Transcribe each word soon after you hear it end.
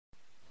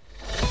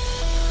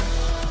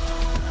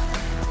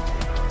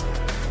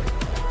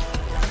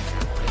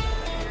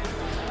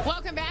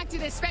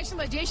this special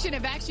edition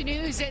of Action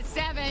News at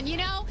 7. You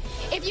know,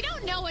 if you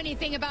don't know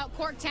anything about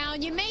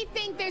Corktown, you may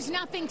think there's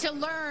nothing to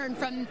learn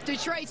from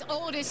Detroit's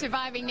oldest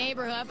surviving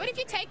neighborhood. But if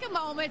you take a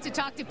moment to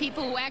talk to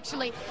people who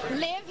actually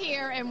live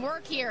here and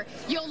work here,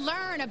 you'll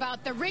learn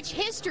about the rich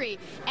history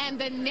and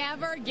the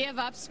never give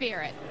up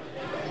spirit.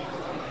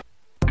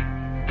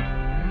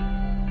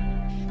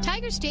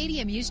 Tiger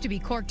Stadium used to be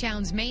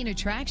Corktown's main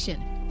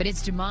attraction, but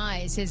its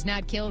demise has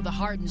not killed the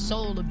heart and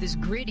soul of this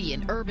gritty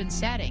and urban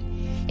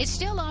setting. It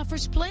still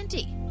offers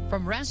plenty.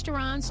 From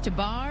restaurants to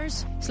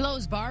bars,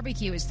 Slow's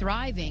Barbecue is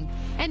thriving,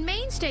 and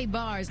mainstay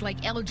bars like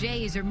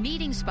LJ's are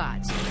meeting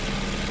spots.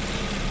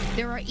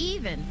 There are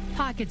even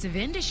pockets of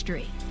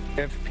industry.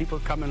 If people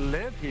come and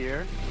live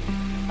here,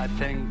 I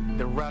think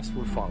the rest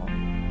will follow.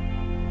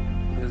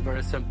 It's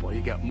very simple.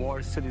 You get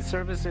more city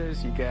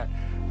services, you get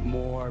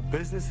more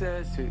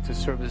businesses to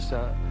service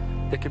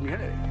the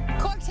community.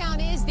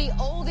 Corktown is the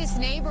oldest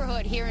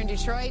neighborhood here in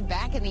Detroit.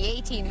 Back in the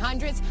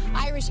 1800s,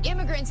 Irish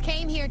immigrants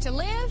came here to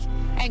live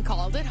and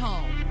called it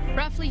home.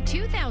 Roughly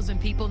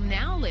 2,000 people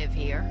now live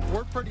here.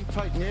 We're pretty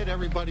tight-knit.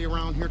 Everybody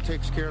around here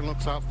takes care and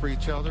looks out for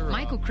each other.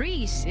 Michael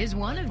Crease is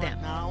one of them.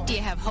 Do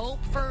you have hope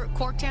for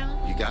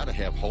Corktown? You got to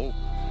have hope.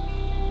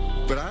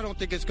 But I don't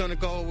think it's going to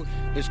go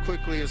as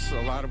quickly as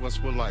a lot of us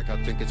would like.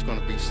 I think it's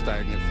going to be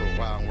stagnant for a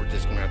while, and we're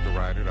just going to have to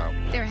ride it out.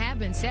 There have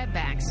been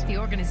setbacks. The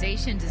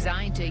organization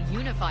designed to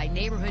unify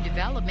neighborhood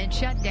development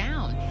shut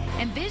down,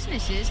 and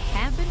businesses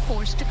have been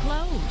forced to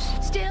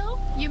close. Still,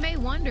 you may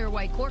wonder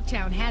why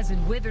Corktown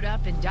hasn't withered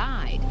up and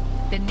died.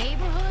 The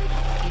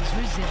neighborhood is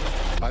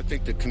resilient. I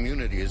think the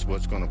community is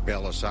what's going to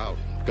bail us out.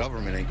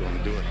 Government ain't going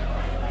to do it.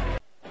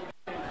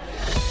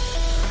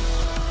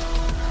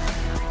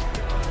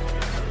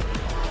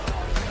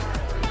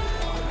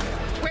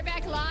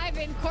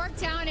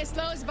 Corktown at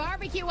Slow's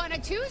Barbecue on a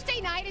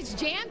Tuesday night. It's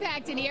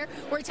jam-packed in here.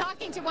 We're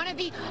talking to one of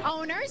the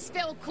owners,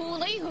 Phillip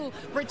Cooley, who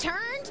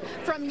returned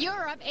from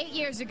Europe 8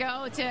 years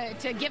ago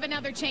to give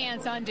another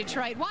chance on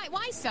Detroit.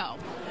 Why so?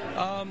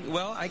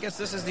 Well, I guess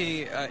this is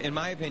in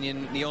my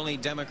opinion, the only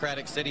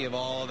democratic city of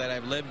all that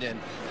I've lived in.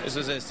 This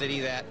is a city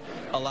that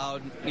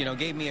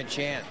gave me a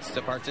chance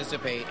to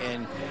participate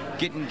and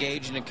get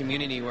engaged in a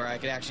community where I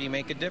could actually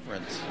make a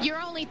difference.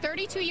 You're only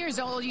 32 years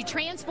old. You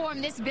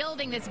transformed this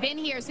building that's been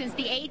here since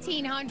the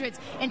 1800s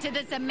into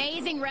this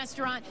amazing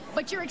restaurant,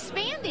 but you're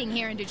expanding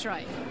here in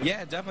Detroit.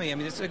 Yeah, definitely. I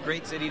mean, this is a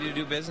great city to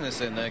do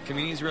business in. The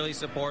community is really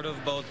supportive.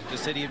 Both the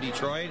city of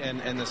Detroit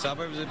and the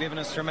suburbs have given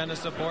us tremendous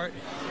support.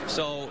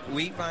 So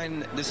we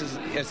find this is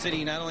a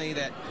city not only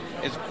that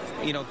is,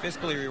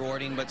 fiscally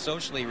rewarding, but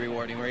socially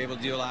rewarding. We're able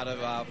to do a lot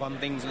of fun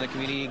things in the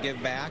community,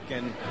 give back,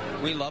 and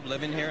we love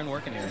living here and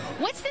working here.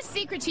 What's the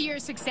secret to your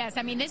success?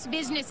 I mean, this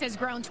business has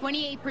grown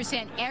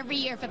 28% every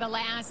year for the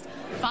last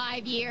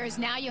 5 years.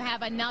 Now you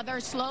have another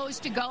Slow's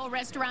to Go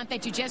restaurant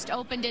that you just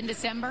opened in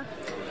December.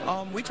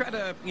 We try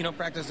to,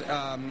 practice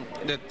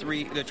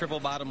the triple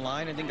bottom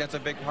line. I think that's a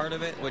big part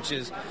of it, which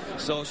is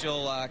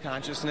social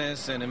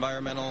consciousness and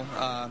environmental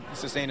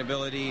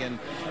sustainability,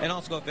 and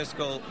also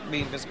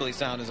being fiscally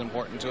sound is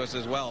important to us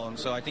as well. And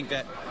so I think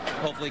that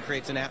hopefully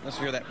creates an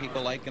atmosphere that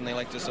people like and they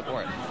like to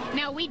support.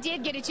 Now, we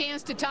did get a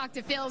chance to talk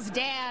to Phil's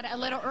dad a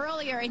little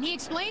earlier, and he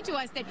explained to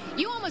us that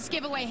you almost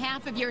give away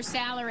half of your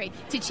salary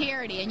to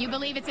charity, and you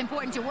believe it's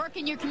important to work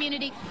in your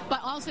community, but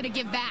also to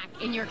give back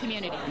in your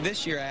community.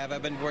 This year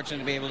I've been fortunate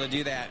to be able to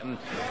do that, and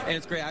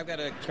it's great. I've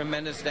got a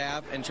tremendous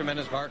staff and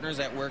tremendous partners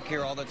that work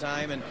here all the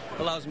time, and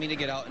allows me to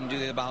get out and do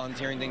the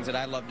volunteering things that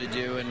I love to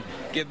do and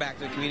give back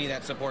to the community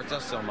that supports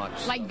us so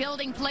much. Like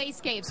building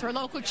playscapes for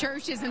local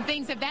churches and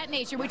things of that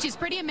nature, which is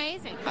pretty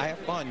amazing. I have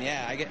fun,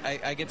 yeah.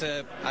 I get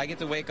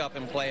to wake up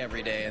and play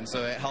every day, and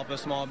so it helps a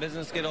small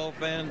business get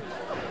open,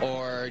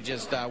 or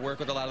just work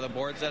with a lot of the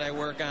boards that I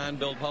work on,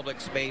 build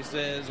public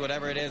spaces,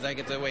 whatever it is. I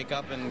get to wake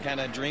up and kind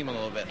of dream a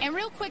little bit. And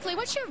real quickly,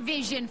 what's your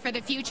vision for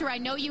the future? I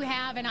know you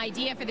have an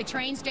idea for the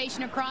train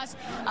station across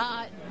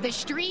the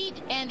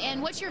street,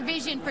 and what's your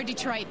vision for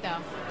Detroit, though?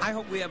 I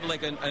hope we have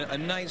like a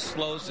nice,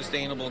 slow,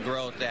 sustainable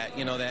growth that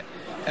that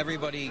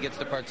everybody gets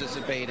to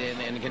participate in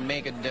and can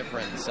make a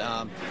difference.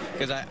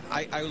 Because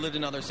I lived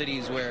in other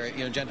cities where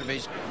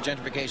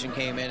gentrification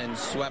came in and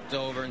swept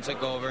over and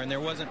took over, and there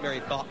wasn't very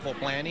thoughtful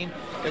planning.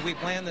 If we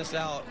plan this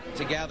out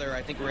together,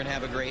 I think we're going to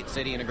have a great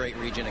city and a great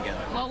region again.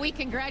 Well, we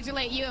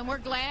congratulate you, and we're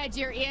glad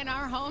you're in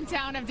our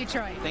hometown of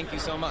Detroit. Thank you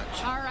so much.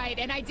 All right,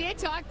 and I did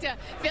talk to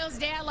Phil's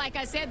dad. Like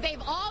I said,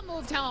 they've all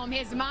moved home.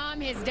 His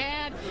mom, his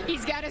dad,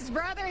 he's got his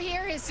brother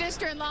here, his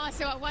sister-in-law,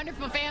 so a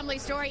wonderful family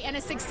story and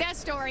a success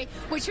story,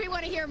 which we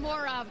want to hear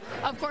more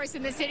of course,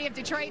 in the city of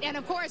Detroit and,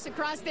 of course,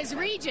 across this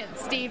region.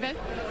 Stephen.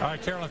 All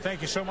right, Carolyn,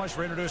 thank you so much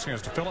for introducing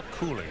us to Phillip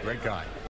Cooley. Great guy.